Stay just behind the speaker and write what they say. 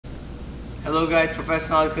Hello guys,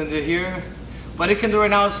 Professional Candido here. What you can do right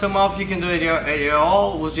now, some of you can do it at your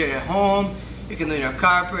all, use it at home, you can do it in your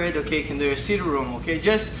carpet, okay, you can do it in your sitting room, okay,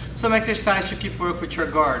 just some exercise to keep work with your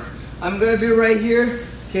guard. I'm gonna be right here,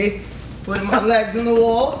 okay, putting my legs on the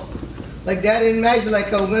wall, like that, and imagine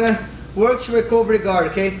like I'm gonna work to recover the guard,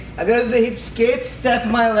 okay. I'm gonna do the hip escape, step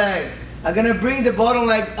my leg. I'm gonna bring the bottom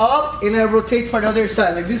leg up and I rotate for the other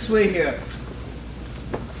side, like this way here.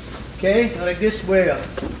 Okay, like this way up.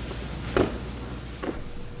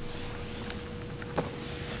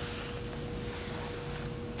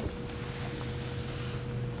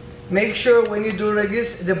 Make sure when you do like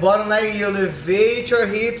this, the bottom leg, you elevate your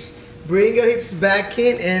hips, bring your hips back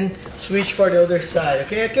in and switch for the other side.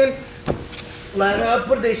 Okay, I can line up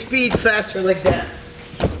with the speed faster like that.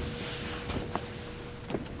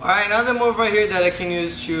 Alright, another move right here that I can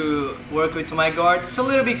use to work with my guard. It's a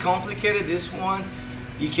little bit complicated, this one.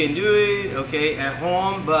 You can do it, okay, at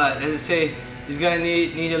home, but as I say, it's gonna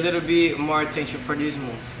need a little bit more attention for this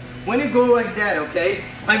move. When you go like that, okay,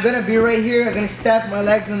 I'm gonna be right here, I'm gonna step my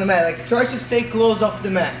legs on the mat, like try to stay close off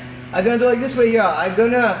the mat. I'm gonna do like this way here, I'm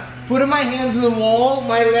gonna put my hands on the wall,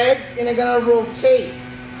 my legs, and I'm gonna rotate.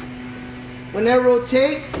 When I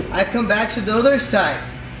rotate, I come back to the other side,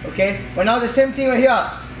 okay? But now the same thing right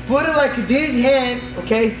here, put it like this hand,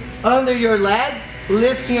 okay, under your leg,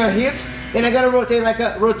 lifting your hips, then I gotta rotate like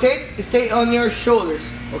a, rotate, stay on your shoulders,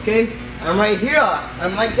 okay? I'm right here,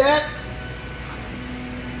 I'm like that,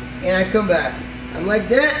 and I come back. I'm like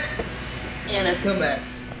that, and I come back.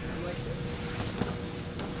 I'm like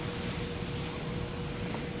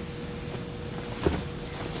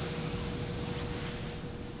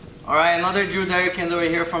that. Alright, another drill that you can do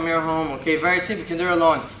right here from your home, okay? Very simple, you can do it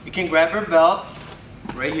alone. You can grab your belt,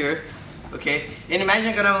 right here, okay? And imagine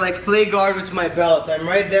I'm gonna like play guard with my belt. I'm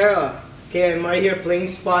right there, okay? I'm right here playing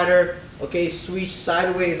spotter, okay? Switch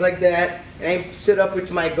sideways like that, and I sit up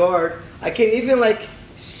with my guard. I can even like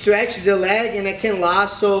stretch the leg and I can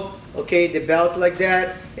lasso, okay, the belt like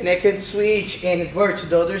that, and I can switch and invert to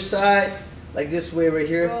the other side, like this way right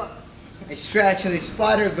here. I stretch on the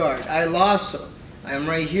spotter guard, I lasso, I'm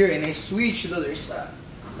right here and I switch to the other side,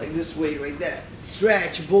 like this way right there.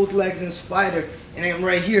 Stretch both legs in spider, and I'm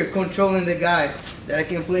right here controlling the guy that I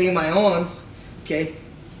can play my own, okay,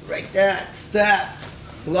 like that, step,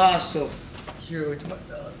 lasso, here with my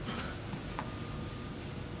belt.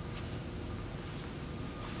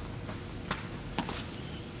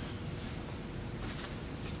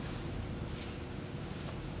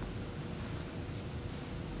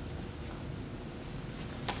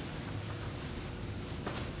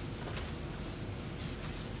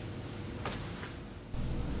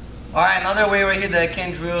 Alright, another way right here that I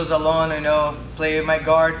can drill is alone, you know, play with my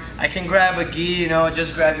guard. I can grab a gi, you know,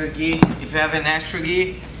 just grab your gi. If you have an extra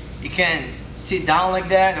gi, you can sit down like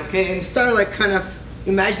that, okay, and start like kind of,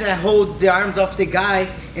 imagine I hold the arms off the guy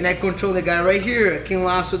and I control the guy right here. I can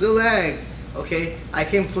lasso the leg, okay. I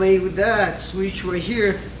can play with that, switch right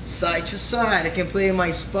here, side to side. I can play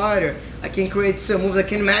my spotter. I can create some moves. I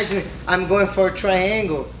can imagine I'm going for a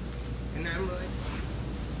triangle. And I'm like,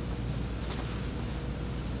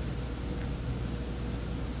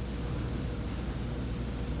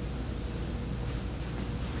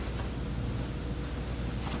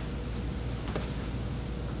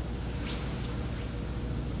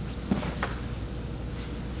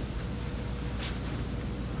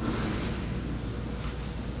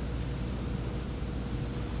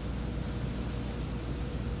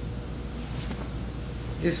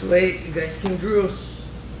 this way you guys can drill.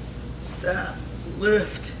 Stop,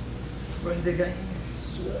 lift, bring the guy in,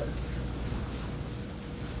 sweat.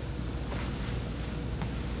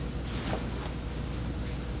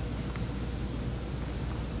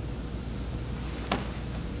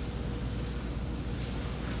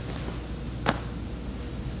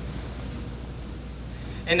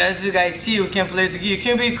 And as you guys see, we can play the gi. You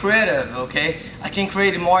can be creative, okay? I can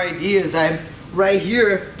create more ideas. I'm right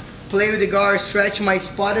here, play with the guard, stretch my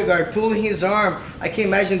spotter guard, pulling his arm. I can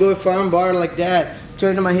imagine going for arm bar like that,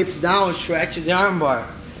 turning my hips down, stretch the arm bar.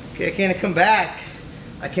 Okay, I can come back.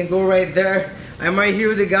 I can go right there. I'm right here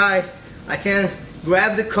with the guy. I can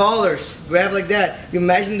grab the collars, grab like that. You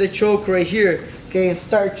imagine the choke right here, okay, and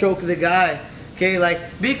start choking the guy. Okay, like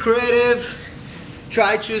be creative.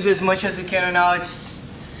 Try to choose as much as you can right now. It's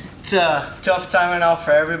a tough time right now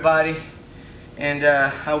for everybody, and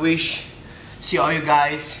I wish see all you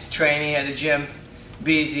guys training at the gym,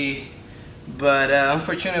 busy, but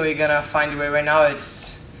unfortunately we're gonna find a way. Right now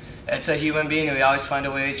it's a human being. We always find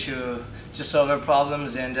a way to solve our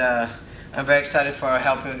problems, and I'm very excited for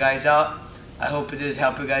helping you guys out. I hope it is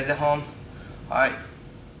help you guys at home. All right.